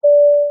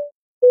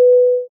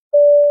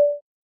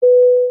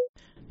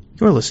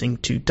You're listening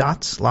to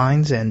Dots,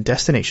 Lines, and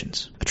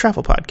Destinations, a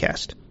travel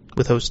podcast,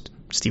 with hosts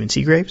Stephen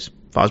Seagraves,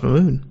 Fosma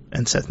Moon,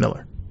 and Seth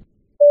Miller.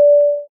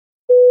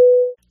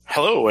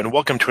 Hello, and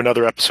welcome to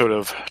another episode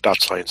of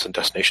Dots, Lines, and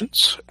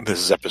Destinations. This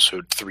is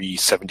episode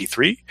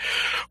 373,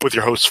 with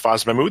your hosts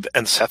Fosma Moon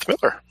and Seth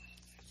Miller.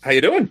 How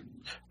you doing?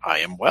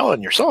 I am well,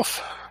 and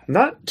yourself?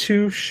 Not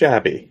too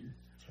shabby.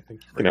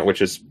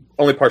 Which is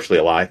only partially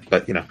a lie,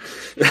 but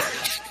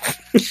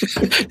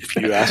If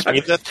you ask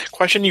me that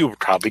question, you would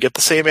probably get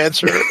the same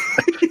answer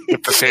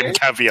with the same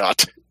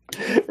caveat.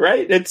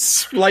 Right?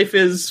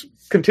 Life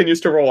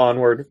continues to roll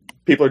onward.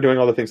 People are doing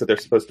all the things that they're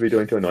supposed to be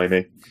doing to annoy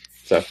me.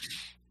 So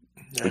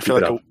I feel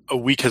like a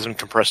week has been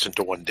compressed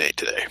into one day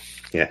today.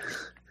 Yeah.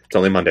 It's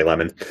only Monday,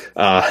 Lemon.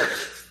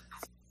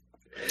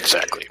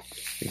 Exactly.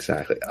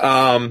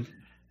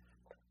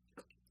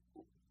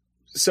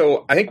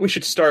 So I think we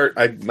should start.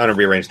 I want to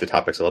rearrange the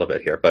topics a little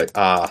bit here, but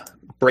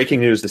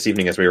breaking news this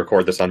evening as we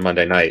record this on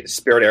Monday night: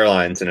 Spirit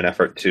Airlines, in an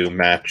effort to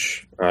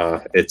match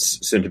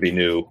its soon-to-be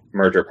new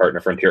merger partner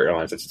Frontier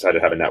Airlines, has decided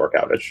to have a network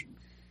outage.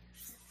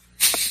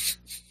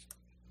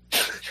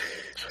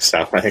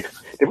 So I think,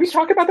 did we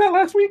talk about that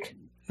last week?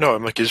 No,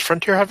 I'm like, is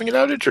Frontier having an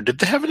outage, or did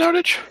they have an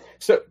outage?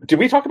 So did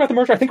we talk about the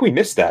merger? I think we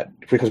missed that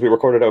because we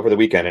recorded over the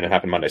weekend and it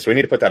happened Monday. So we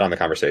need to put that on the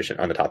conversation,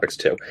 on the topics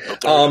too.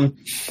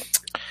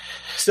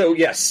 So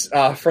yes,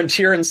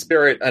 Frontier and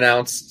Spirit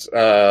announced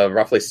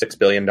roughly $6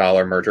 billion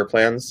merger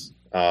plans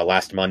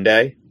last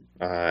Monday.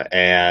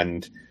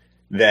 And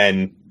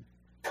then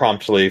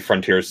promptly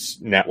Frontier's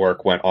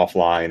network went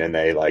offline and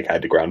they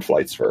had to ground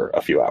flights for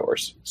a few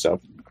hours.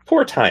 So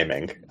poor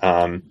timing.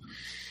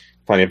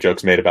 Plenty of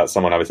jokes made about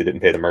someone obviously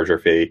didn't pay the merger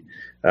fee,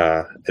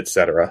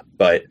 etc.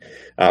 But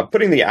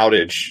putting the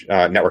outage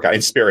network out,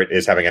 and Spirit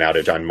is having an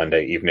outage on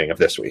Monday evening of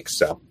this week.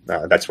 So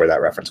that's where that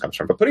reference comes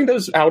from. But putting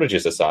those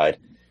outages aside,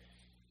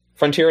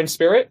 Frontier and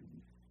Spirit,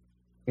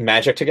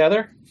 magic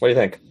together? What do you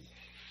think?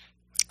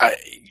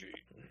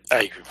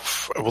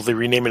 Will they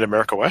rename it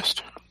America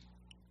West?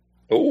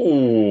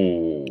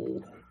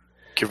 Ooh.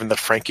 Given that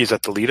Frankie's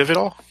at the lead of it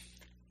all?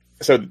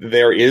 So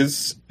there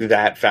is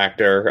that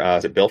factor.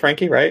 Is it Bill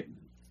Frankie, right?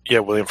 Yeah,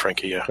 William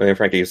Frankie, yeah. William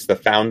Frankie is the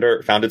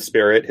founded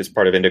Spirit, is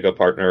part of Indigo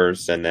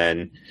Partners, and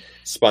then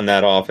spun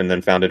that off and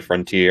then founded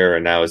Frontier,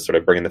 and now is sort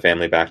of bringing the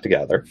family back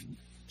together.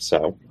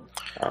 So...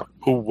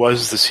 Who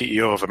was the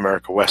CEO of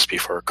America West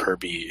before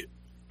Kirby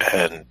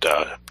and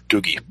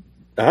Doogie?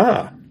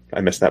 I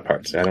missed that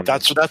part. So I don't.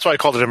 That's why I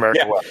called it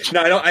America West.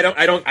 No, I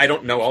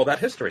don't know all that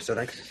history. So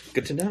that's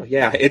good to know.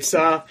 Yeah, it's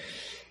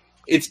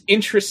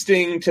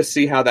interesting to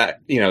see how that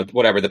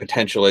whatever the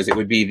potential is. It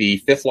would be the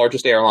fifth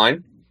largest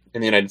airline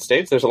in the United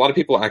States. There's a lot of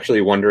people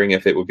actually wondering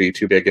if it would be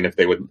too big and if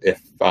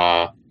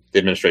the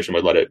administration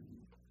would let it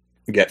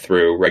get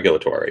through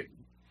regulatory.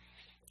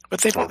 But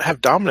they don't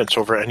have dominance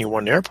over any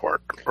one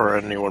airport or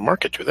any one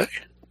market, do they?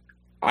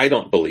 I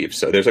don't believe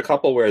so. There's a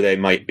couple where they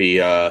might be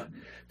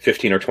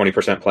 15 or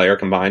 20% player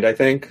combined, I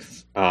think.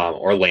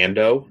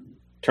 Orlando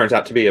turns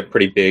out to be a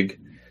pretty big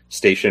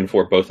station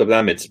for both of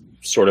them. It's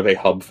sort of a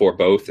hub for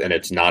both, and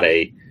it's not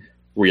a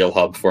real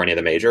hub for any of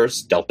the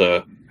majors.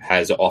 Delta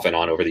has off and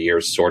on over the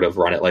years sort of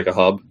run it like a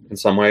hub in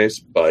some ways,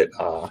 but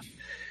I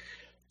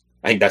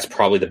think that's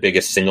probably the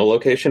biggest single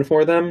location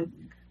for them.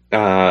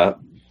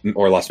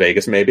 Or Las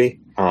Vegas, maybe.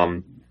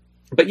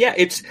 But yeah,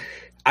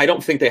 I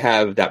don't think they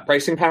have that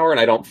pricing power, and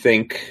I don't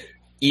think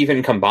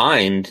even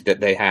combined that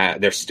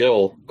they're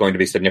still going to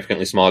be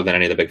significantly smaller than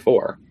any of the big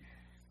four.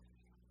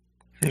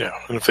 Yeah,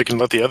 and if they can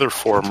let the other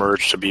four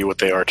merge to be what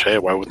they are today,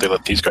 why would they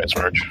let these guys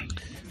merge?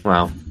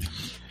 Well,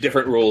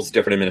 different rules,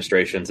 different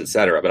administrations,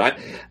 etc. But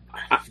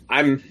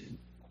I'm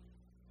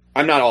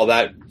not all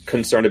that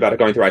concerned about it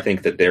going through. I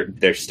think that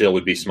there still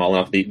would be small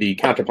enough. The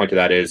counterpoint to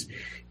that is,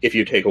 if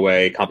you take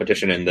away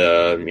competition in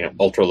the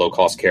ultra low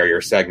cost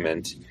carrier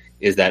segment,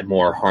 is that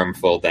more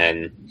harmful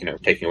than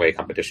taking away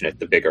competition at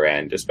the bigger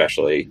end,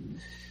 especially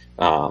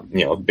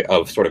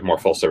of sort of more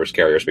full service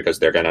carriers, because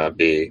they're going to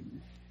be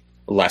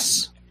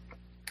less.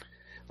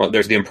 Well,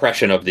 there's the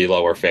impression of the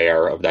lower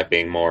fare of that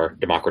being more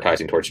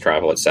democratizing towards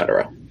travel,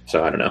 etc.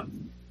 So I don't know.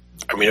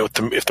 I mean,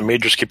 if the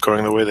majors keep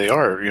going the way they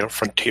are,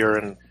 Frontier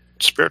and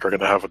Spirit are going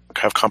to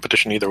have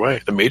competition either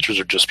way. The majors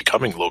are just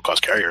becoming low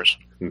cost carriers.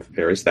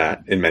 There is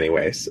that in many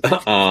ways.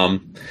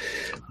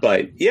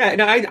 But yeah,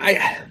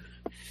 I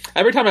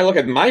every time I look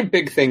at, my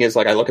big thing is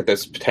I look at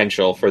this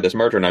potential for this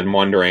merger and I'm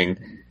wondering,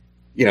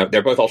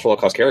 they're both ultra low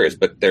cost carriers,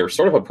 but their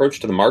sort of approach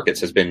to the markets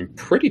has been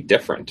pretty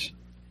different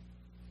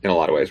in a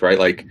lot of ways,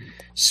 right?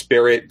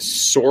 Spirit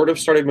sort of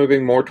started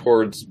moving more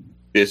towards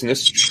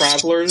business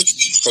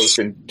travelers, both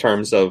in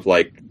terms of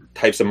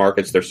types of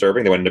markets they're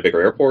serving. They went into bigger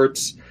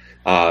airports.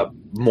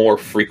 More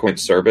frequent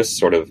service,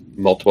 sort of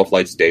multiple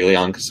flights daily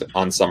on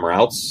some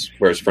routes,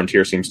 whereas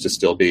Frontier seems to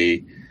still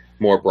be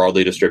more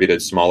broadly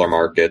distributed, smaller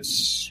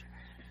markets,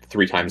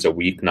 3 times a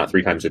week, not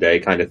 3 times a day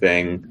kind of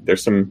thing.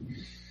 There's some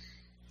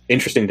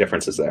interesting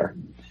differences there.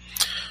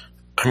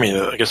 I mean,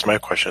 I guess my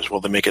question is,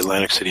 will they make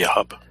Atlantic City a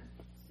hub?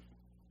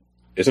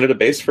 Isn't it a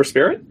base for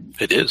Spirit?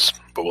 It is,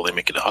 but will they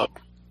make it a hub?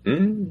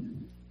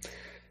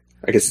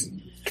 I guess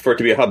for it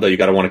to be a hub, though, you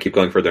got to want to keep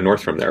going further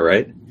north from there,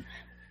 right?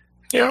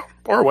 Yeah,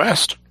 or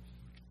west.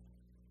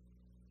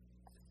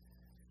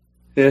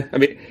 Yeah, I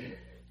mean,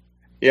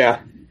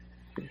 yeah.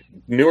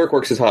 Newark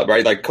works as hub,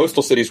 right? Like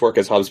coastal cities work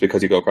as hubs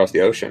because you go across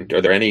the ocean.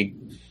 Are there any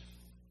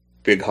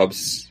big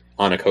hubs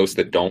on a coast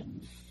that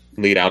don't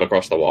lead out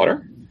across the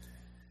water?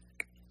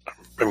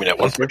 I mean, at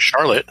one point,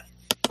 Charlotte.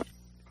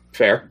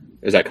 Fair.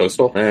 Is that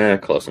coastal?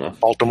 Close enough.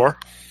 Baltimore.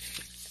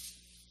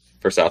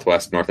 For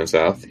southwest, north and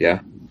south,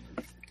 yeah.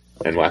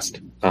 And west.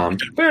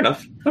 Fair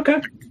enough.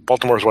 Okay.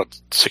 Baltimore's,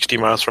 60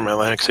 miles from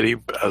Atlantic City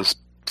as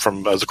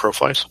the crow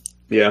flies?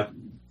 Yeah.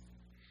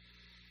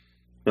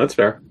 That's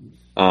fair.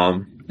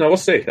 No, we'll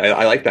see.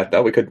 I like that,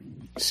 though. We could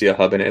see a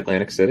hub in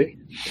Atlantic City.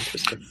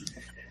 Interesting.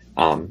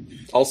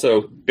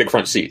 Also, big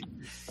front seat.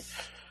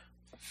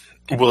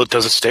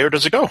 Does it stay or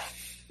does it go?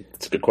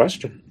 It's a good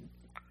question.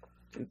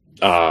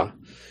 And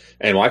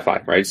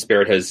Wi-Fi, right?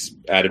 Spirit has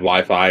added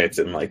Wi-Fi. It's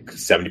in like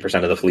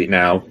 70% of the fleet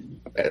now.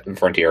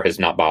 Frontier has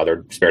not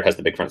bothered. Spirit has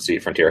the big front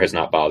seat. Frontier has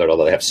not bothered,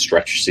 although they have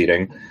stretch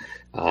seating.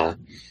 And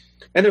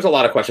there's a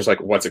lot of questions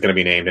like what's it going to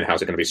be named and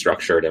how's it going to be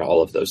structured and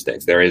all of those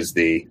things. There is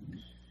the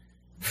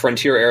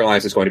Frontier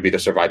Airlines is going to be the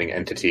surviving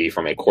entity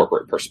from a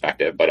corporate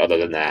perspective, but other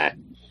than that,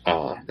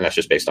 and that's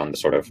just based on the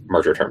sort of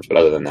merger terms, but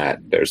other than that,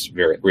 there's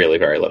really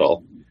very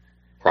little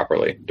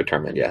properly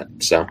determined yet.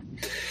 So,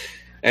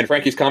 and Bill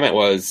Frankie's comment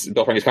was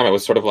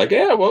sort of like,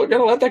 yeah, well, we're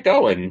going to let that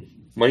go. And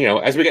when,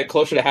 as we get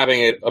closer to having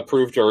it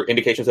approved or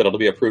indications that it'll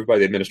be approved by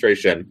the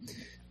administration,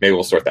 maybe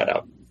we'll sort that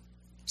out.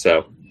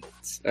 So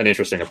it's an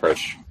interesting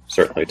approach,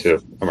 certainly,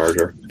 to a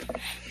merger.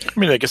 I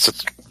mean, I guess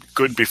it's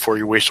good before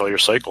you waste all your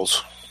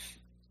cycles.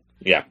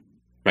 Yeah.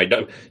 Right.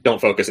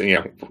 Don't focus,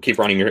 keep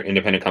running your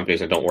independent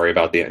companies and don't worry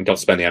about and don't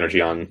spend the energy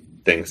on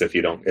things if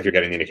you're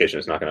getting the indication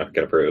it's not going to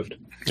get approved.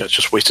 Yeah, it's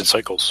just wasted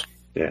cycles.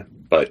 Yeah.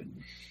 But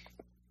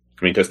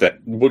I mean, does that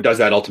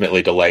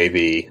ultimately delay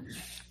the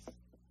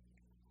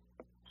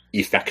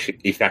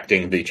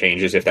effecting the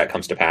changes if that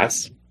comes to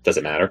pass? Does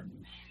it matter?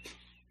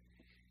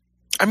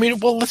 I mean,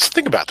 well, let's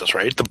think about this,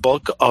 right? The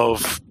bulk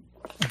of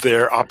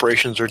their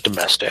operations are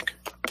domestic.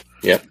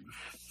 Yeah.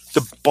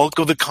 The bulk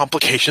of the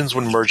complications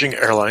when merging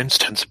airlines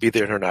tends to be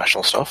the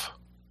international stuff.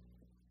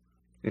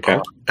 Okay.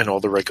 And all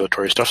the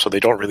regulatory stuff, so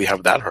they don't really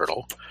have that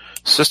hurdle.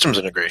 Systems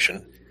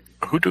integration.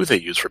 Who do they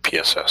use for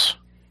PSS?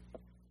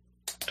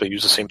 Do they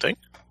use the same thing?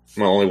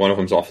 Well, only one of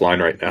them's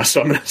offline right now,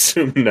 so I'm going to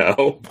assume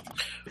no.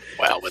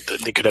 Well, but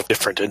they could have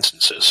different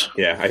instances.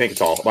 Yeah, I think it's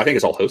all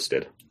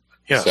hosted.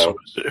 Yeah, so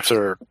if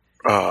they're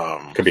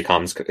could be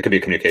comms, it could be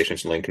a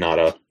communications link, not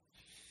a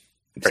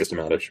system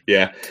outage.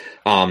 Yeah,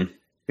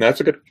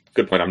 that's a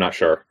good point. I'm not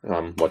sure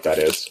what that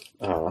is.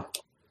 So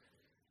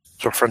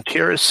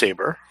Frontier is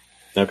Sabre.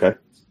 Okay.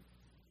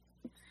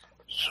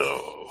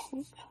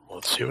 So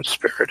let's see what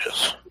Spirit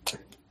is.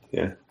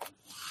 Yeah.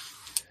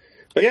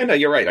 But yeah, no,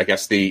 you're right. I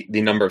guess the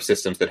number of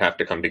systems that have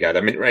to come together.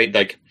 I mean, right,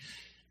 like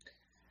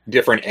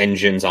different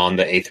engines on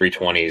the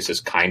A320s is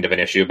kind of an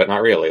issue, but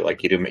not really.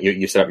 Like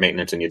you set up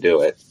maintenance and you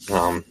do it,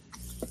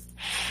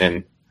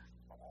 and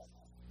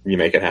you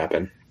make it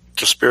happen.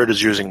 So Spirit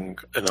is using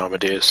an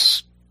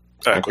Amadeus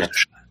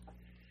acquisition. Okay.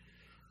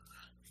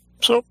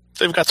 So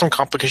they've got some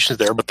complications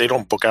there, but they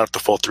don't book out the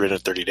full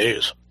 330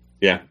 days.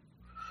 Yeah.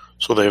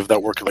 So they have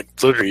that working like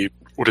literally,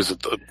 what is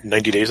it, the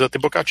 90 days that they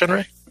book out,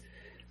 Jen-Ray?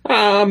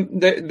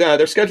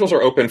 Their schedules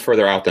are open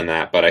further out than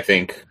that, but I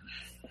think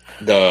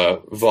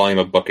the volume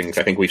of bookings,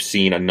 I think we've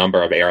seen a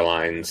number of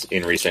airlines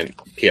in recent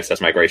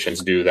PSS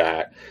migrations do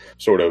that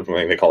sort of, I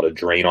think they call it a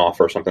drain off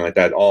or something like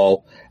that.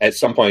 At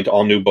some point,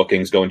 all new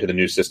bookings go into the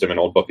new system and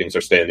old bookings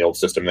are stay in the old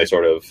system. They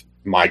sort of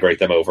migrate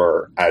them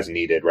over as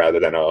needed rather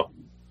than a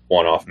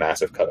one-off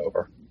massive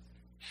cutover.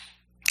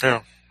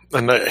 Yeah.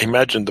 And I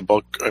imagine the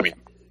bulk,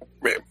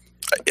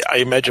 I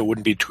imagine it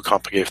wouldn't be too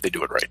complicated if they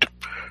do it right.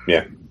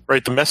 Yeah.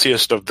 Right, the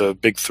messiest of the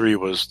big three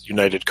was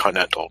United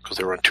Continental because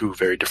they were on two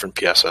very different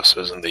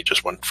PSSs and they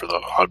just went for the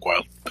hog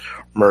wild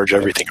merge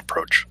everything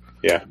approach.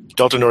 Yeah.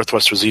 Delta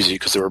Northwest was easy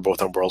because they were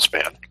both on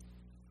WorldSpan.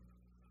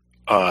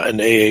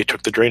 And AA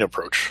took the drain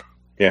approach.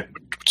 Yeah.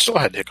 But still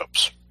had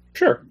hiccups.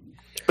 Sure.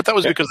 But that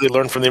was because they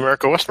learned from the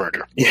America West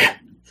merger. Yeah.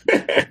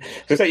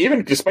 So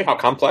even despite how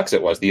complex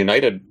it was, the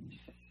United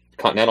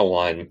Continental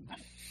one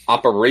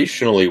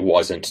operationally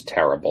wasn't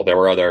terrible. There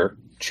were other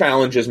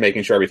challenges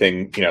making sure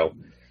everything,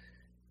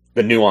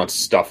 the nuanced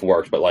stuff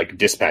worked, but like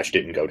dispatch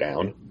didn't go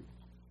down.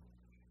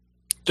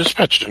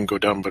 Dispatch didn't go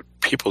down, but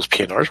people's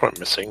PNRs went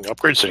missing.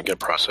 Upgrades didn't get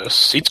processed.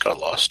 Seats got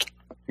lost.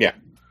 Yeah.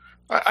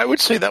 I would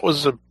say that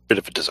was a bit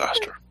of a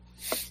disaster.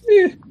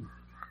 Yeah.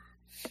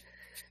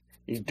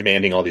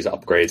 Demanding all these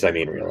upgrades,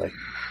 really.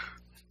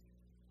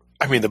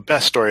 I mean, the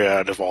best story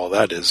out of all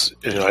that is,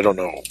 I don't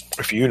know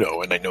if you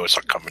know, and I know it's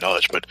not common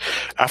knowledge, but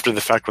after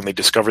the fact, when they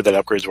discovered that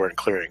upgrades weren't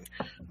clearing,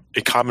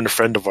 a common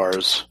friend of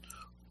ours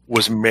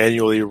was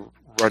manually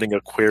running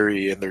a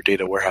query in their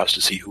data warehouse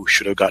to see who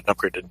should have gotten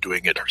upgraded and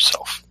doing it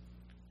herself.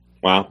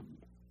 Wow.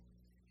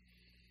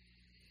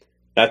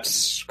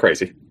 That's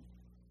crazy.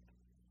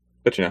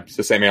 But it's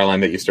the same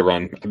airline that used to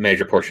run a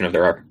major portion of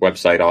their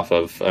website off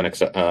of an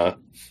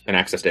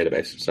Access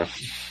database. So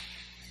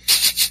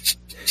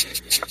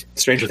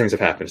stranger things have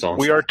happened.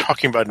 We are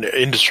talking about an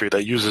industry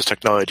that uses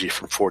technology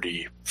from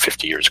 40,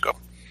 50 years ago.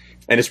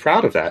 And is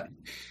proud of that.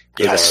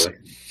 Yes.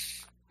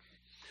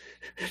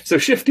 So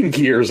shifting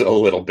gears a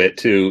little bit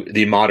to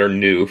the modern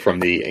new from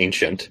the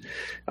ancient.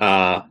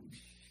 Did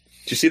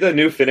you see the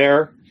new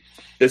Finnair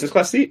business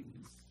class seat?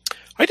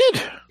 I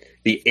did.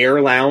 The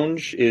Air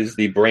Lounge is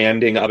the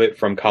branding of it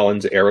from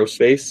Collins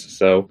Aerospace.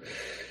 So,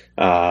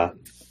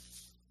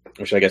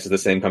 which I guess is the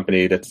same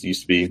company that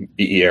used to be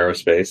BE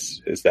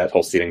Aerospace, is that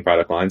whole seating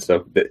product line.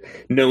 So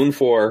known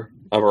for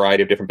a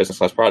variety of different business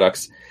class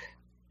products.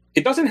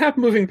 It doesn't have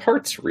moving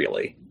parts,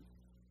 really.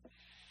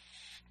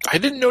 I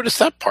didn't notice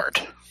that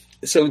part.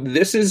 So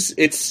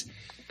it's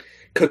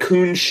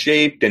cocoon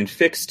shaped and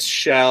fixed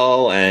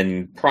shell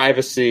and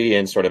privacy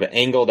and sort of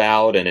angled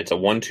out, and it's a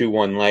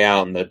 1-2-1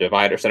 layout, and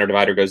the center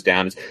divider goes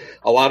down. It's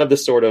a lot of the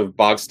sort of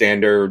bog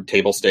standard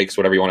table stakes,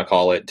 whatever you want to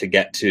call it, to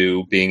get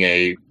to being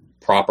a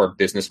proper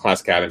business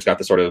class cabin. It's got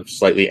the sort of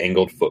slightly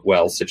angled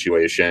footwell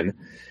situation.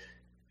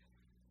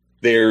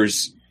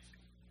 There's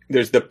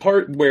the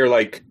part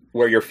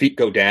where your feet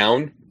go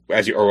down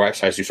as you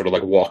sort of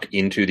like walk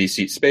into the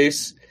seat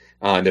space.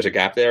 And there's a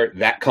gap there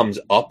that comes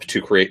up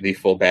to create the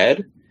full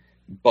bed,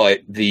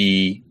 but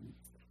the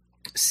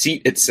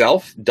seat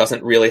itself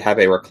doesn't really have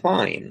a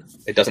recline.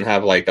 It doesn't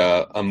have like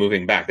a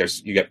moving back.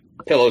 You get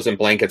pillows and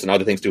blankets and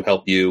other things to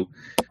help you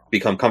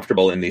become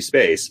comfortable in the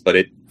space, but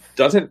it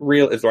doesn't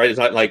really. It's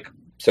not like,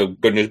 so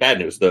good news, bad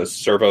news. The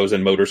servos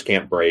and motors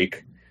can't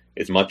brake.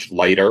 It's much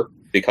lighter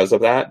because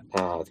of that.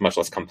 It's much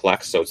less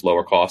complex, so it's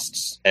lower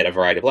costs at a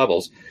variety of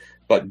levels.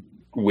 But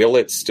will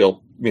it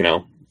still,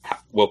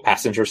 will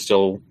passengers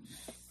still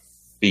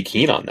be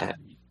keen on that?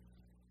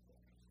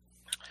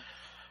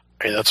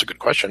 Hey, that's a good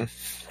question.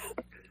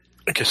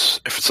 I guess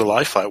if it's a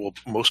lie flat, will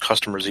most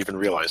customers even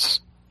realize?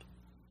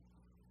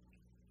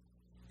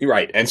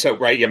 Right. And so,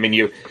 right, I mean,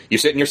 you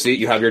sit in your seat,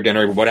 you have your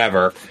dinner,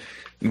 whatever.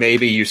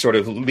 Maybe you sort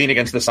of lean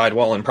against the side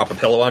wall and prop a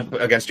pillow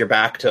against your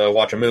back to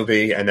watch a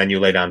movie, and then you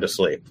lay down to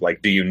sleep.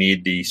 Like, do you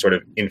need the sort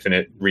of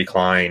infinite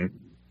recline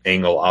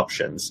angle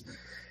options?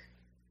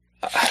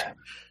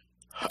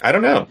 I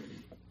don't know.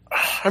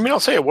 I mean, I'll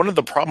say one of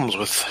the problems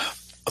with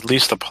at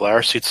least the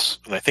Polaris seats,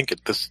 and I think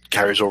this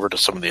carries over to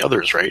some of the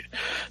others, right?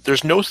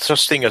 There's no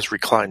such thing as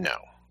recline now.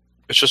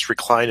 It's just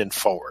recline and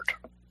forward.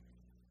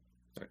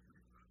 What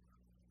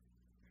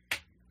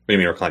do you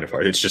mean recline and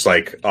forward? It's just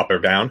like up or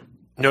down?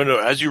 No.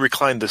 As you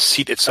recline, the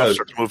seat itself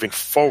starts moving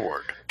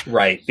forward.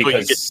 Right,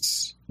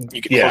 because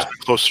you get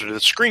closer to the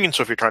screen,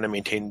 so if you're trying to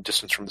maintain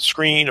distance from the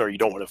screen or you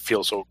don't want to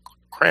feel so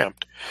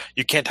cramped,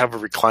 you can't have a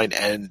recline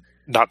and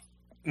not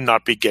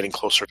be getting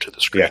closer to the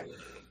screen. Yeah.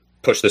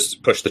 Push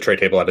the tray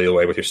table out of the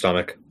way with your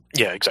stomach.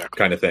 Yeah, exactly.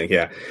 Kind of thing,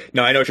 yeah.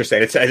 No, I know what you're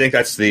saying. I think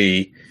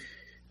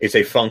it's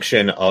a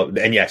function of,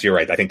 and yes, you're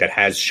right. I think that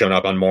has shown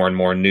up on more and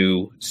more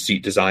new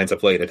seat designs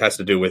of late. It has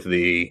to do with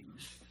the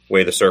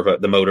way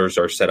the motors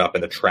are set up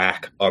and the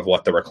track of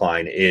what the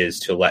recline is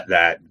to let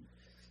that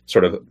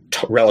sort of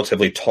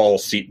relatively tall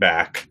seat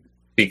back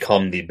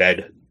become the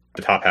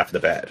top half of the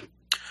bed.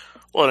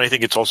 Well, and I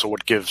think it's also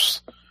what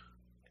gives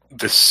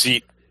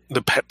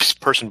the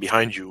person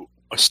behind you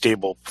a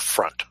stable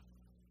front.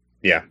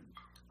 Yeah.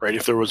 Right?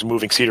 If there was a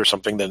moving seat or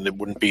something, then it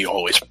wouldn't be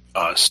always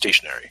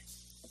stationary.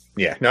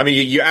 Yeah. No, I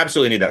mean, you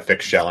absolutely need that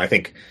fixed shell. I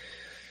think,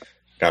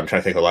 I'm trying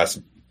to think of the last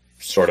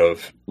sort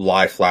of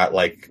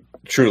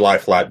true lie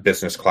flat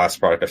business class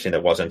product I've seen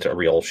that wasn't a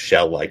real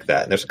shell like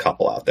that. And there's a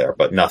couple out there,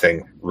 but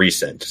nothing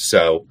recent.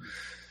 So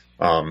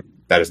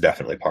that is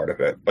definitely part of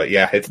it. But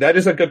yeah, that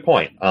is a good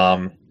point.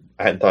 I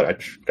hadn't thought,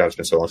 God, it's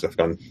been so long since I've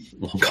gone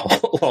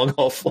long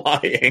haul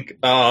flying.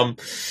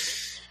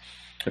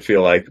 I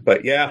feel like,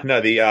 but yeah, no,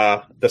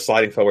 the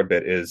sliding forward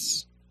bit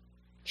is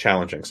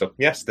challenging. So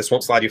yes, this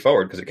won't slide you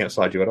forward because it can't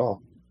slide you at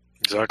all.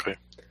 Exactly.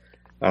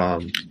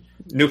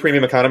 New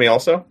premium economy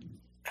also.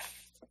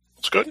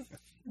 It's good.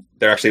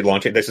 They're actually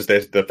launching. This is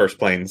the first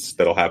planes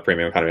that'll have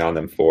premium economy on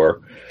them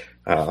for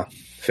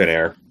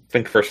Finnair. I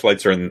think first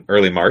flights are in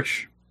early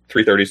March.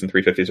 330s and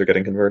 350s are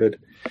getting converted.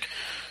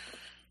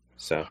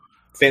 So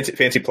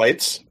fancy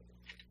plates.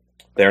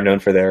 They're known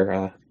for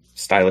their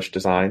stylish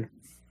design.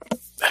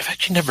 I've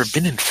actually never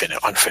been on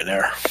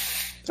Finnair.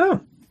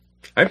 Oh,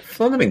 I've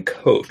flown them in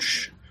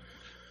coach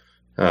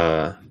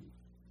to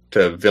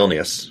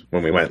Vilnius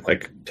when we went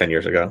like 10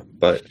 years ago,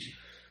 but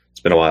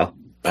it's been a while.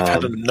 I've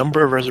had a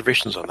number of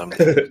reservations on them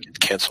get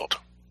canceled.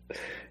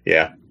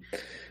 Yeah.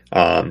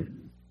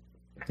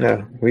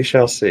 No, we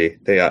shall see.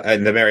 They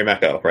and the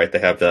Marimekko, right? They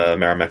have the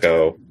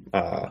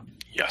Marimekko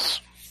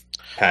yes,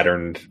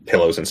 patterned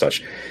pillows and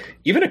such.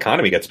 Even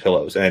economy gets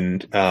pillows,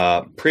 and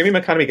premium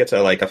economy gets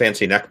a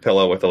fancy neck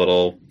pillow with a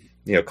little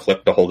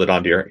clip to hold it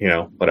onto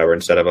your whatever,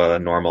 instead of a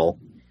normal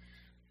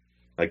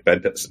like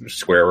bed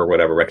square or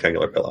whatever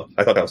rectangular pillow.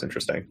 I thought that was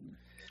interesting.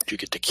 Do you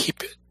get to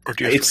keep it, or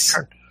do you have to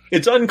return?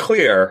 It's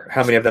unclear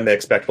how many of them they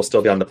expect will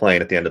still be on the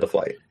plane at the end of the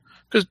flight.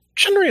 Because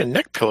generally a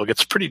neck pillow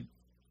gets pretty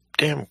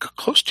damn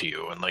close to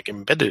you and like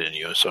embedded in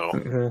you. So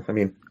I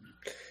mean,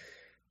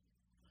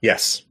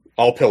 yes,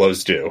 all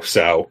pillows do.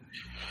 So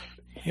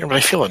yeah, but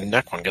I feel a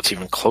neck one gets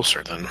even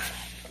closer than.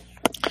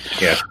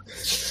 Yeah,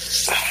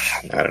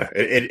 I don't know.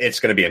 It's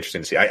going to be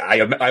interesting to see.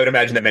 I would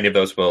imagine that many of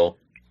those will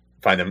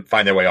find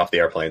their way off the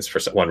airplanes for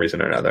one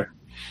reason or another.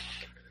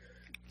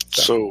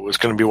 So it's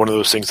going to be one of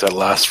those things that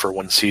lasts for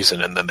one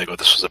season, and then they go,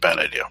 "This was a bad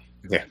idea."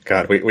 Yeah,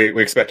 God,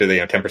 we expected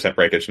 10%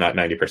 breakage, not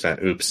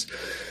 90%. Oops,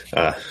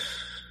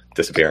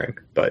 disappearing.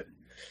 But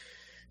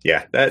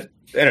yeah,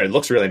 it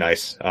looks really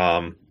nice.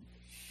 And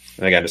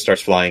again, it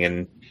starts flying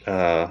in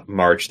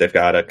March. They've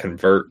got to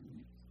convert.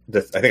 I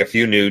think a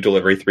few new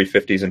delivery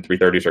 350s and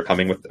 330s are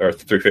coming with, or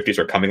 350s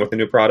are coming with the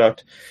new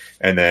product,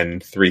 and then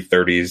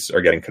 330s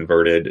are getting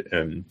converted,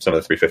 and some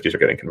of the 350s are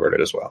getting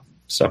converted as well.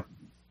 So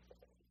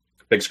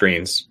big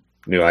screens,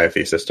 new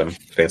IFE system,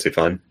 fancy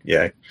fun,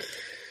 yay.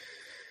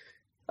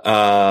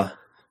 Boeing.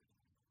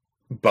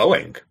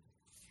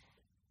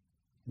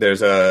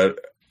 There's a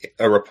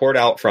report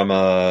out from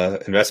a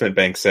investment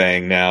bank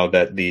saying now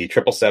that the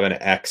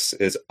 777X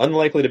is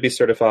unlikely to be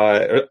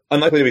certified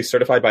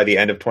by the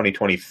end of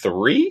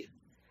 2023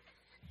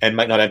 and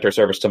might not enter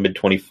service till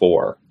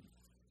mid-24.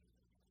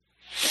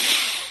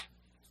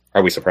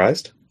 Are we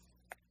surprised?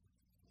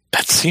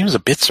 That seems a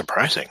bit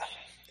surprising.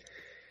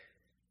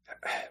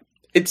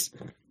 It's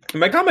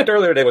my comment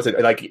earlier today was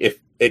like, if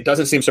it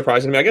doesn't seem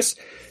surprising to me, I guess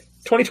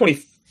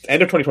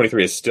end of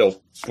 2023 is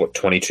still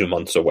 22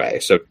 months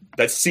away. So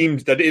that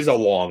is a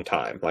long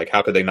time. Like,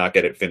 how could they not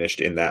get it finished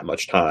in that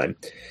much time?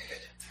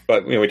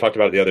 But we talked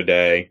about it the other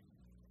day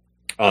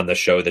on the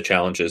show, the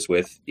challenges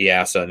with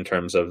EASA in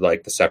terms of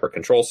like the separate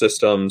control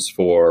systems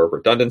for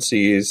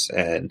redundancies.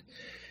 And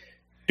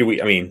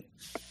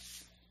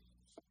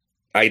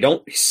I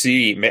don't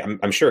see,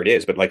 I'm sure it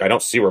is, but like, I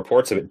don't see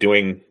reports of it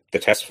doing the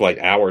test flight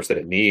hours that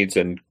it needs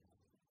and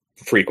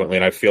frequently.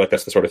 And I feel like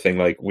that's the sort of thing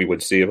like we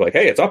would see of like,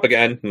 hey, it's up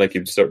again. And like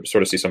you'd sort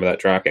of see some of that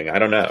tracking. I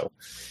don't know.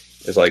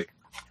 It's like,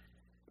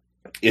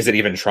 are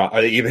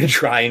they even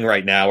trying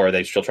right now? Or are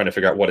they still trying to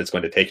figure out what it's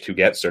going to take to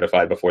get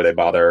certified before they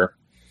bother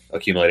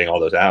accumulating all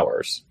those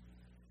hours?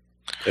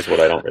 Is what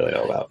I don't really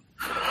know about.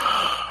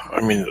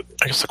 I mean,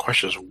 I guess the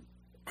question is,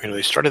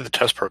 they started the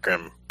test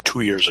program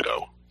 2 years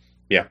ago.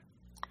 Yeah.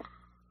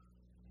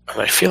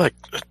 And I feel like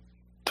the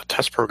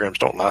test programs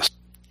don't last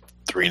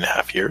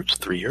 3.5 years,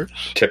 3 years.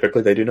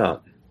 Typically, they do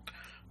not.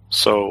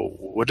 So,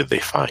 what did they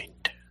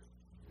find?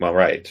 Well,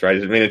 right. I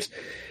mean, I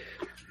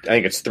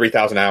think it's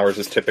 3,000 hours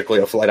is typically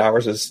a flight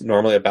hours is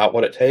normally about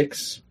what it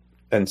takes.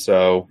 And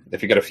so,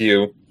 if you get a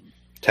few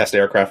test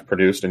aircraft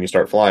produced and you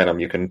start flying them,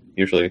 you can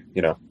usually,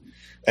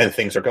 and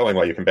things are going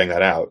well, you can bang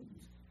that out.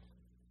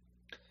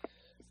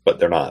 But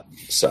they're not.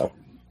 So,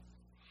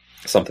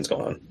 something's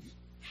going on.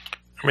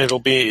 I mean, it'll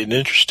be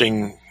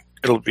interesting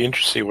to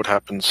see what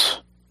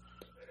happens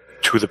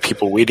to the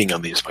people waiting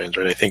on these planes,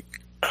 right? I think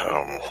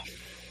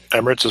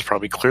Emirates is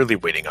probably clearly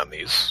waiting on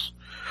these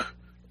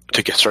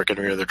to start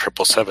getting rid of their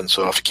 777,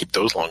 so they'll have to keep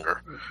those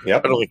longer.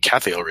 Yep. I don't think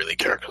Cathay will really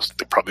care because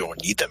they probably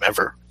won't need them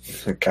ever.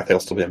 Cathay will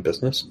still be in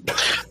business.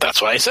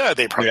 That's what I said.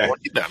 They probably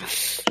won't need them.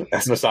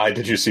 As an aside,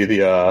 did you see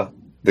the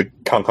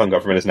Hong Kong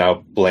government is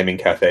now blaming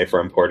Cathay for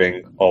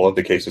importing all of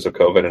the cases of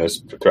COVID and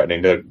is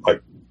threatening to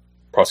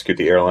prosecute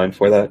the airline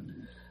for that?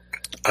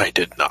 I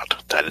did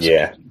not. That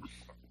is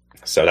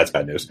So that's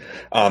bad news.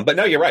 But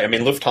no, you're right. I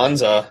mean,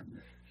 Lufthansa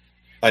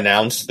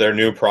announced their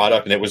new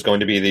product, and it was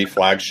going to be the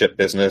flagship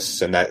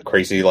business and that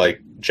crazy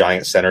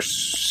giant center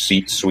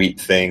seat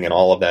suite thing and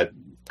all of that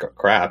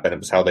crap. And it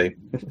was how they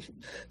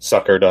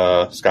suckered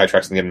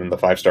Skytrax and gave them the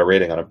 5-star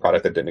rating on a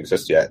product that didn't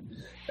exist yet.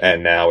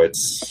 And now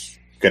it's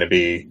going to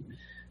be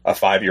a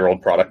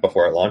 5-year-old product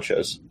before it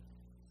launches.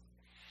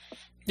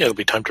 Yeah, it'll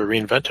be time to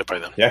reinvent it by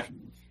then. Yeah.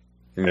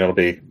 I mean, it'll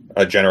be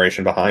a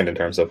generation behind in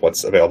terms of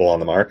what's available on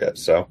the market.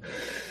 So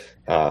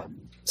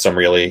some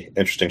really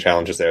interesting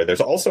challenges there. There's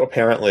also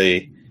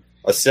apparently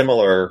a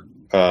similar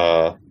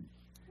but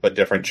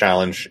different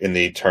challenge in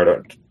the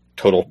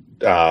total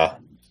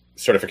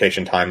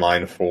certification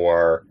timeline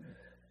for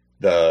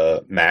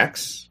the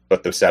MAX,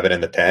 but the 7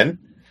 and the 10,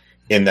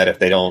 in that if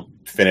they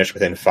don't finish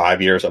within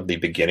 5 years of the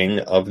beginning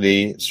of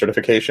the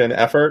certification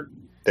effort,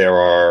 there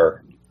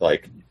are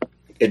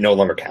it no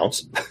longer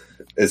counts.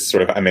 Is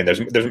sort of, I mean, there's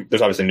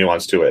obviously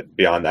nuance to it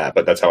beyond that,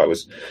 but that's how I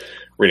was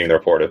reading the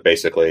report of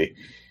basically,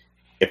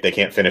 if they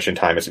can't finish in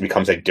time, it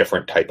becomes a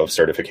different type of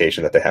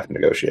certification that they have to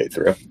negotiate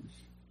through.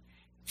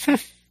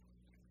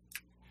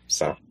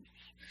 So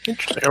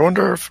interesting. I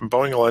wonder if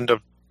Boeing will end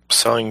up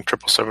selling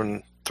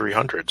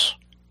 777-300s.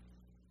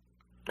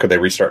 Could they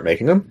restart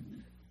making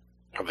them?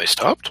 Have they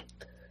stopped?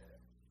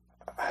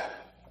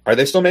 Are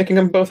they still making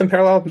them both in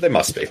parallel? They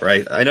must be,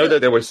 right? I know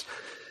that there was.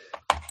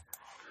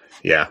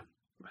 Yeah.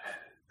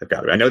 They've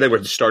got to. I know they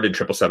were started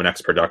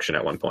 777X production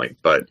at one point,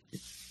 but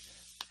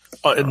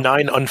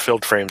 9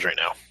 unfilled frames right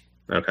now.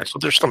 Okay, so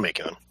they're still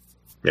making them.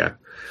 Yeah,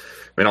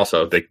 I mean,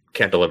 also they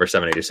can't deliver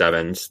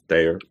 787s.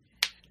 They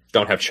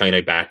don't have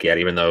China back yet,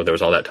 even though there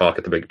was all that talk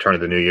at the big turn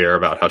of the new year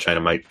about how China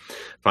might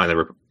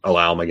finally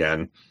allow them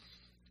again.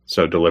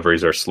 So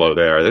deliveries are slow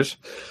there. There's,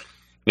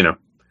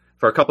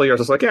 for a couple of years,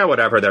 it's like, yeah,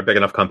 whatever. They're a big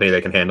enough company.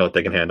 They can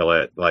handle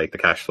it. Like the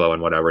cash flow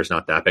and whatever is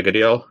not that big a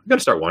deal. You got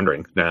to start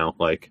wondering now,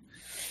 like,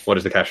 what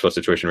does the cash flow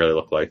situation really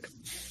look like?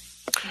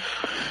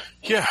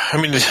 Yeah,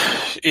 I mean,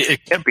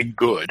 it can't be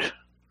good,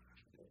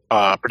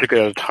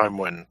 particularly at a time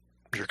when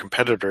your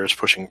competitor is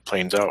pushing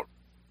planes out.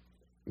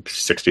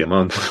 60 a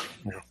month.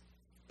 Yeah.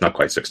 Not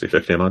quite 60,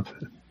 50 a month.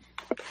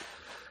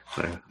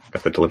 I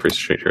got the deliveries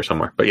sheet here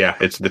somewhere. But yeah,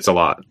 it's a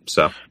lot.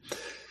 So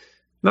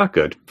not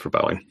good for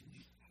Boeing.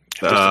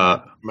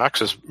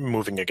 Max is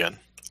moving again.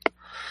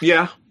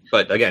 Yeah,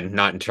 but again,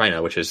 not in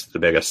China, which is the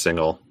biggest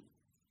single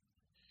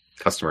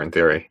customer in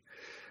theory.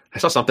 I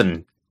saw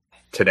something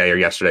today or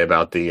yesterday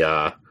about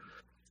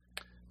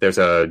there's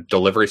a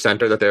delivery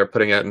center that they're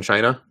putting out in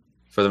China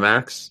for the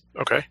Max.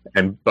 Okay.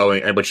 And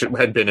Boeing, which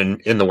had been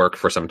in the works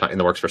for some time,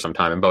 and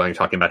Boeing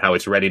talking about how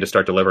it's ready to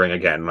start delivering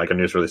again, like a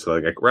news release,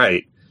 like,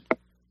 right,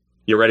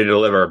 you're ready to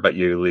deliver, but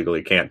you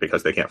legally can't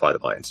because they can't fly the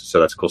planes. So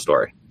that's a cool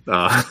story.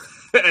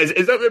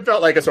 It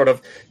felt like a sort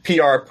of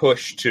PR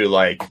push to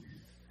like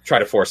try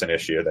to force an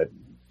issue that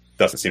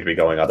doesn't seem to be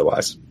going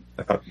otherwise.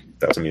 I thought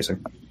that was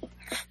amusing.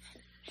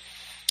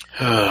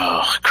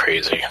 Oh,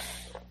 crazy.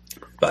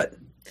 But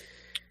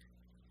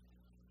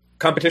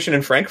competition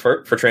in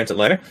Frankfurt for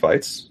transatlantic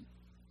flights.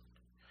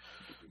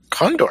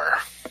 Condor.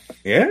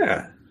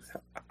 Yeah.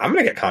 I'm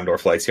going to get Condor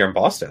flights here in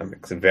Boston.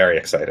 I'm very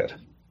excited.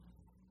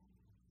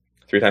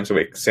 3 times a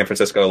week. San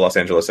Francisco, Los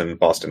Angeles, and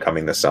Boston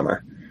coming this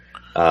summer.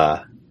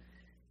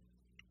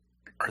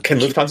 Can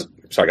Lufthansa...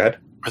 Sorry, go ahead.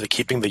 Are they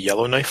keeping the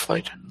Yellowknife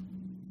flight?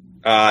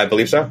 I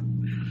believe so.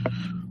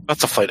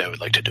 That's a flight I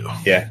would like to do.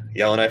 Yeah.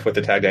 Yellowknife with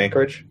the tag to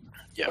Anchorage.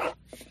 Yeah.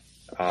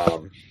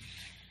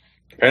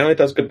 Apparently it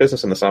does good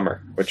business in the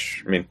summer,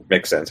 which, I mean,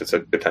 makes sense. It's a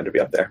good time to be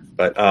up there.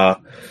 But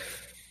obviously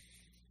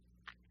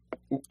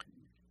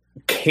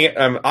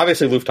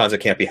Lufthansa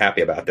can't be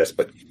happy about this,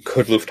 but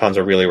could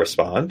Lufthansa really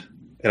respond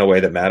in a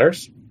way that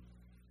matters?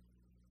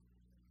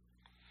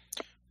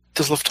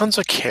 Does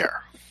Lufthansa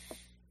care?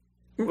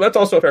 That's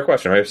also a fair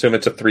question, right? I assume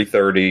it's a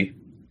 330,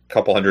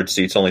 couple hundred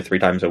seats, only 3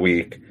 times a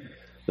week.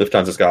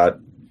 Lufthansa's got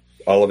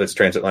all of its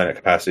transatlantic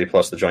capacity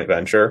plus the joint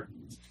venture.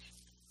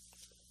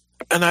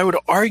 And I would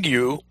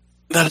argue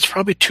that it's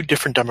probably 2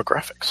 different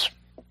demographics.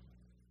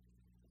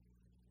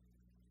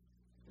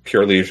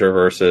 Pure leisure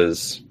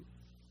versus...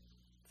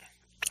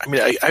 I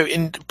mean, I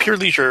in pure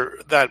leisure,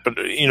 that, but,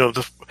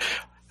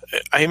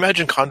 I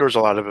imagine Condor's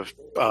a lot of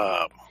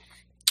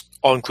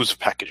all-inclusive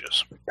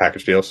packages.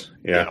 Package deals,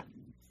 yeah.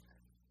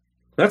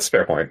 That's a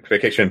fair point. The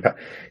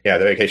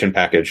vacation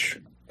package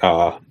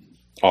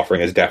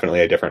offering is definitely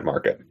a different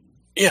market.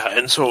 Yeah,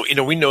 and so,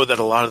 we know that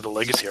a lot of the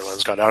legacy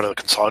airlines got out of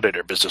the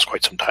consolidator business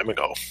quite some time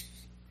ago.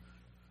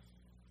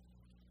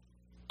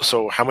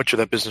 So how much of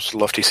that business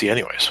would LuftHC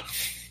anyways?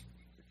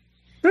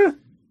 Yeah.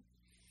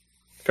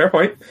 Fair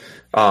point.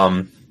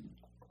 I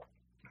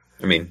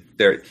mean,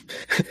 there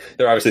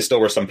obviously still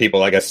were some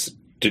people, I guess,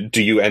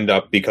 do you end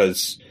up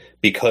because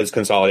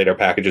consolidator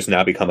packages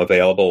now become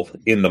available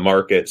in the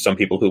market, some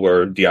people who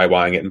were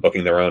DIYing it and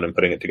booking their own and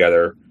putting it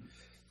together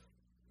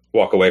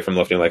walk away from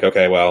lifting like,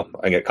 okay, well,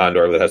 I can get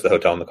Condor that has the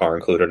hotel and the car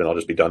included and I'll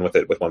just be done with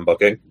it with one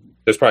booking.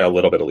 There's probably a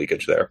little bit of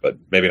leakage there, but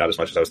maybe not as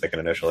much as I was thinking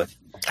initially.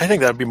 I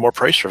think that'd be more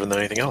price driven than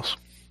anything else.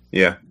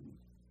 Yeah.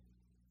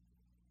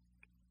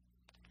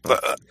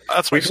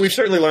 We've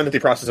certainly learned that the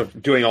process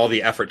of doing all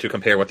the effort to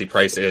compare what the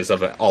price is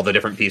of all the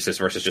different pieces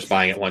versus just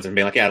buying it once and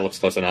being like, yeah, it looks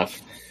close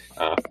enough.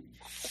 I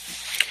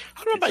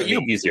don't know about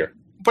you, easier.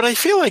 But I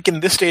feel like in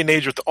this day and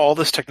age with all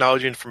this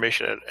technology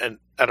information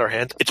at our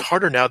hands, it's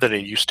harder now than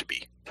it used to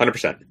be.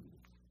 100%.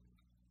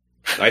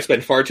 I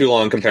spend far too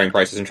long comparing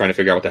prices and trying to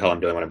figure out what the hell I'm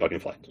doing when I'm booking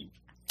flights.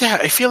 Yeah,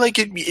 I feel like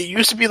it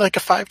used to be like a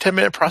 5-10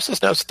 minute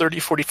process. Now it's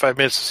 30-45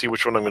 minutes to see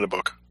which one I'm going to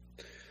book.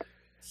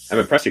 I'm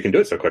impressed you can do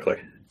it so quickly.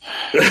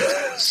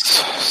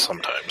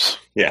 Sometimes.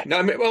 Yeah. No,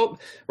 I mean, well,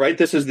 right,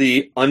 this is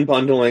the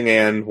unbundling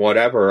and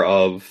whatever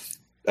of,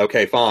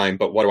 okay, fine,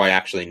 but what do I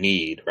actually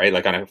need, right?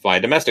 Like on a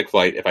domestic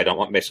flight, if I don't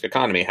want basic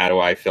economy, how do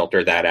I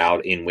filter that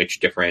out in which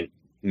different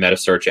meta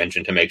search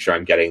engine to make sure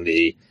I'm getting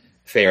the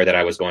fare that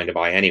I was going to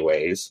buy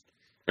anyways?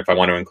 If I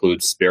want to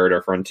include Spirit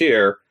or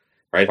Frontier,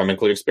 right? If I'm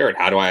including Spirit,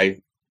 how do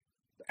I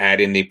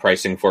add in the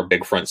pricing for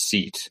big front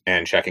seat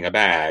and checking a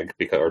bag,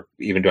 or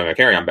even doing a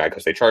carry-on bag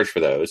because they charge for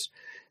those?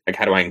 Like,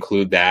 how do I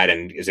include that?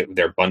 And is it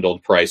their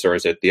bundled price or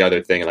is it the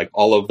other thing? Like,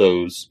 all of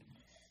those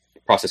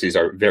processes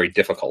are very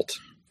difficult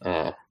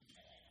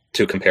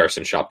to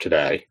comparison shop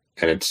today.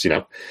 And it's,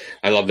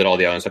 I love that all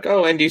the others like,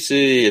 oh,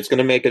 NDC, it's going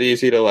to make it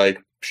easy to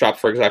like shop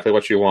for exactly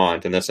what you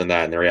want and this and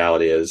that. And the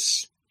reality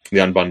is the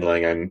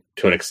unbundling and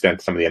to an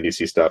extent some of the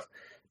NDC stuff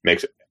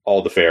makes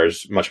all the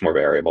fares much more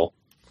variable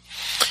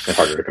and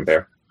harder to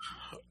compare.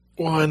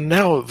 Well, and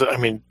now,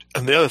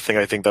 and the other thing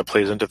I think that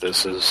plays into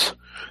this is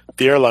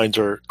the airlines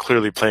are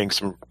clearly playing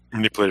some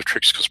manipulative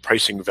tricks because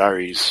pricing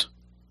varies.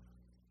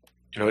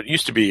 It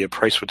used to be a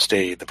price would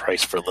stay the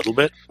price for a little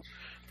bit.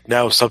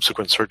 Now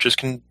subsequent searches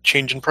can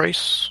change in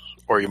price,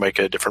 or you might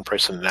get a different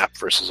price in an app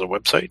versus a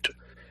website.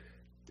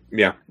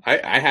 Yeah,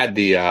 I had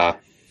we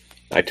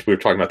were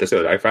talking about this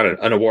earlier. I found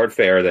an award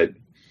fair that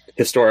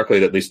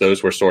historically, at least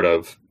those were sort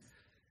of,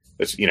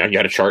 you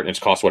had a chart and it's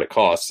cost what it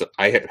costs.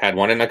 I had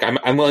one, and like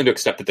I'm willing to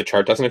accept that the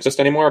chart doesn't exist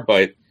anymore,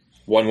 but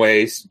one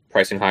way's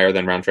pricing higher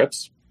than round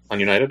trips on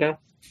United now,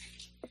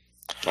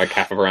 like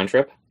half of a round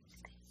trip.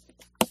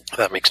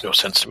 That makes no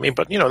sense to me,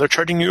 but they're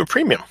charging you a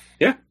premium.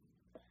 Yeah,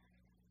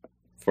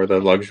 for the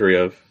luxury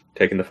of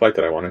taking the flight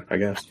that I wanted, I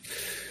guess.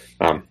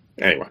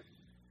 Anyway,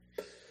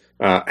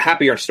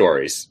 happier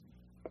stories.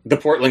 The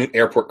Portland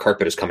airport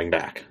carpet is coming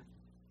back.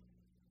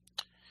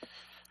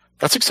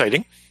 That's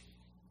exciting.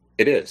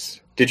 It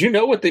is. Did you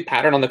know what the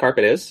pattern on the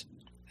carpet is?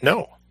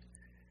 No.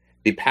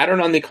 The pattern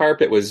on the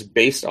carpet was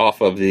based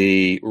off of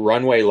the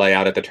runway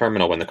layout at the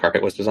terminal when the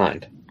carpet was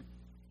designed.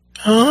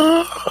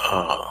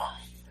 Oh.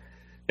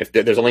 If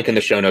there's a link in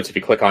the show notes, if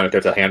you click on it,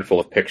 there's a handful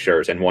of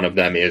pictures, and one of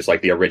them is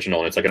like the original,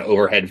 and it's like an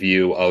overhead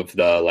view of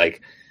the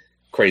like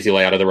crazy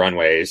layout of the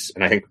runways.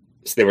 And I think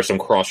there were some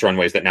cross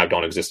runways that now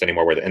don't exist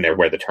anymore, where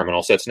the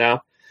terminal sits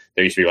now.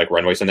 There used to be like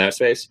runways in that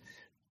space,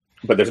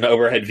 but there's an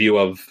overhead view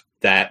of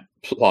that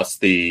plus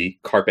the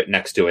carpet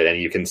next to it,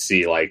 and you can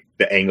see like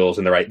the angles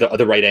and the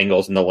right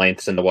angles and the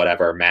lengths and the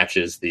whatever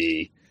matches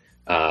the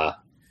old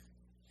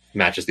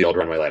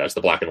runway layout. It's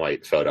the black and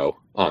white photo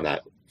on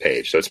that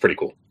page, so it's pretty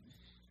cool.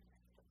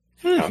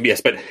 Yes,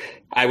 but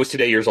I was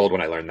today years old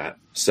when I learned that,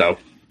 so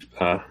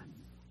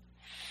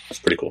it's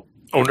pretty cool.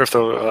 I wonder if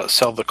they'll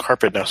sell the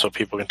carpet now so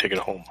people can take it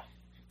home.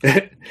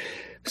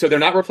 So they're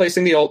not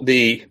replacing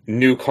the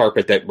new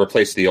carpet that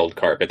replaced the old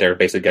carpet. They're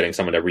basically getting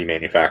someone to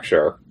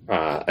remanufacture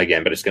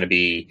again, but it's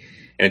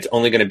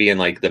only going to be in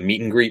like the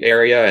meet and greet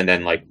area, and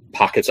then like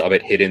pockets of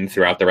it hidden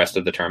throughout the rest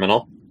of the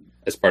terminal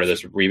as part of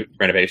this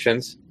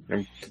renovations.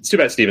 It's too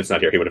bad Steven's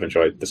not here. He would have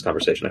enjoyed this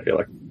conversation, I feel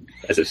like,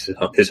 as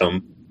his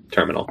home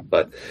terminal.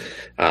 But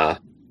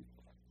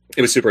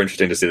it was super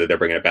interesting to see that they're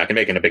bringing it back and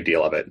making a big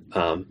deal of it,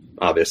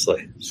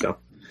 obviously. So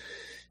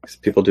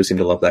people do seem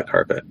to love that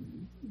carpet.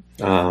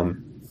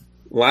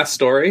 Last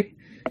story,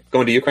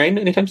 going to Ukraine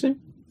anytime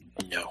soon?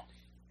 No.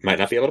 Might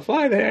not be able to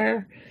fly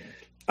there.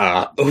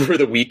 Over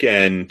the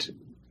weekend,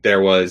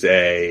 there was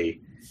a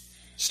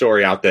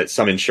story out that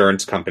some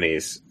insurance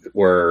companies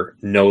were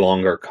no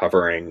longer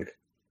covering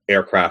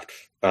aircraft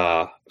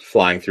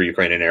flying through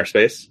Ukrainian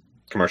airspace,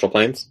 commercial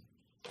planes,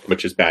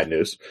 which is bad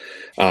news.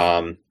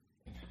 And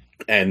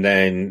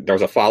then there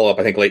was a follow-up,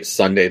 I think late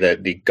Sunday,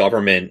 that the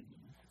government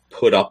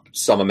put up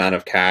some amount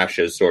of cash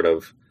as sort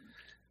of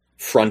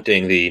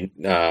fronting the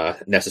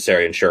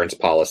necessary insurance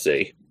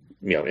policy,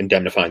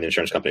 indemnifying the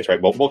insurance companies, right?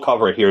 We'll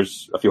cover it.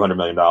 Here's a few $100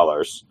 million.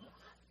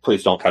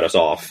 Please don't cut us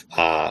off.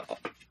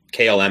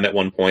 KLM at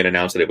one point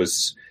announced that it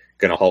was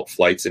going to halt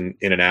flights in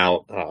and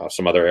out.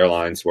 Some other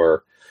airlines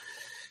were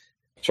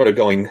sort of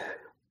going,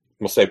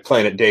 we'll say,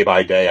 playing it day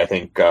by day. I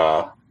think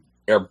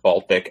Air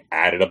Baltic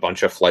added a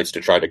bunch of flights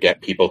to try to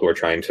get people who are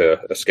trying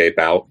to escape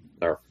out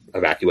or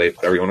evacuate,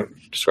 whatever you want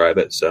to describe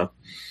it. So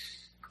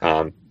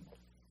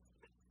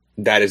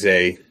that is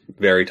a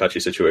very touchy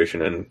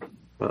situation, and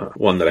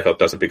one that I hope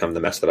doesn't become the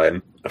mess that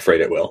I'm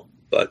afraid it will.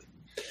 But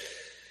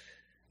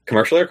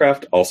commercial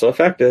aircraft also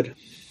affected.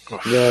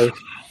 Yay.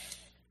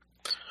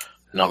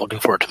 Not looking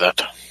forward to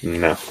that.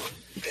 No,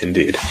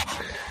 indeed.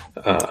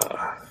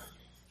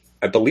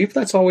 I believe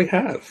that's all we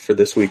have for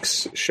this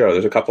week's show.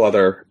 There's a couple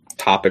other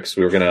topics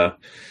we were going to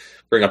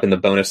bring up in the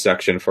bonus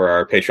section for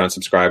our Patreon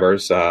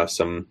subscribers.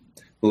 Some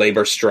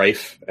labor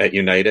strife at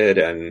United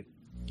and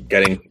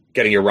getting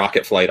your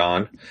rocket flight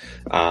on.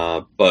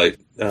 But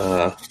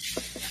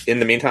in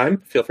the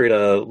meantime, feel free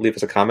to leave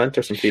us a comment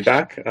or some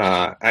feedback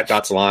at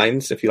Dots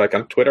Lines if you like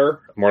on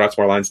Twitter,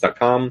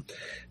 moredotsmorelines.com.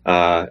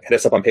 Hit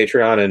us up on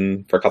Patreon,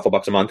 and for a couple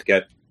bucks a month,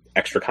 get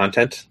extra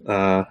content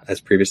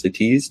as previously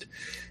teased.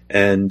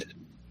 And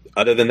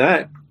other than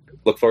that,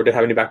 look forward to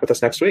having you back with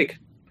us next week.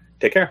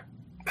 Take care.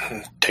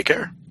 Take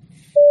care.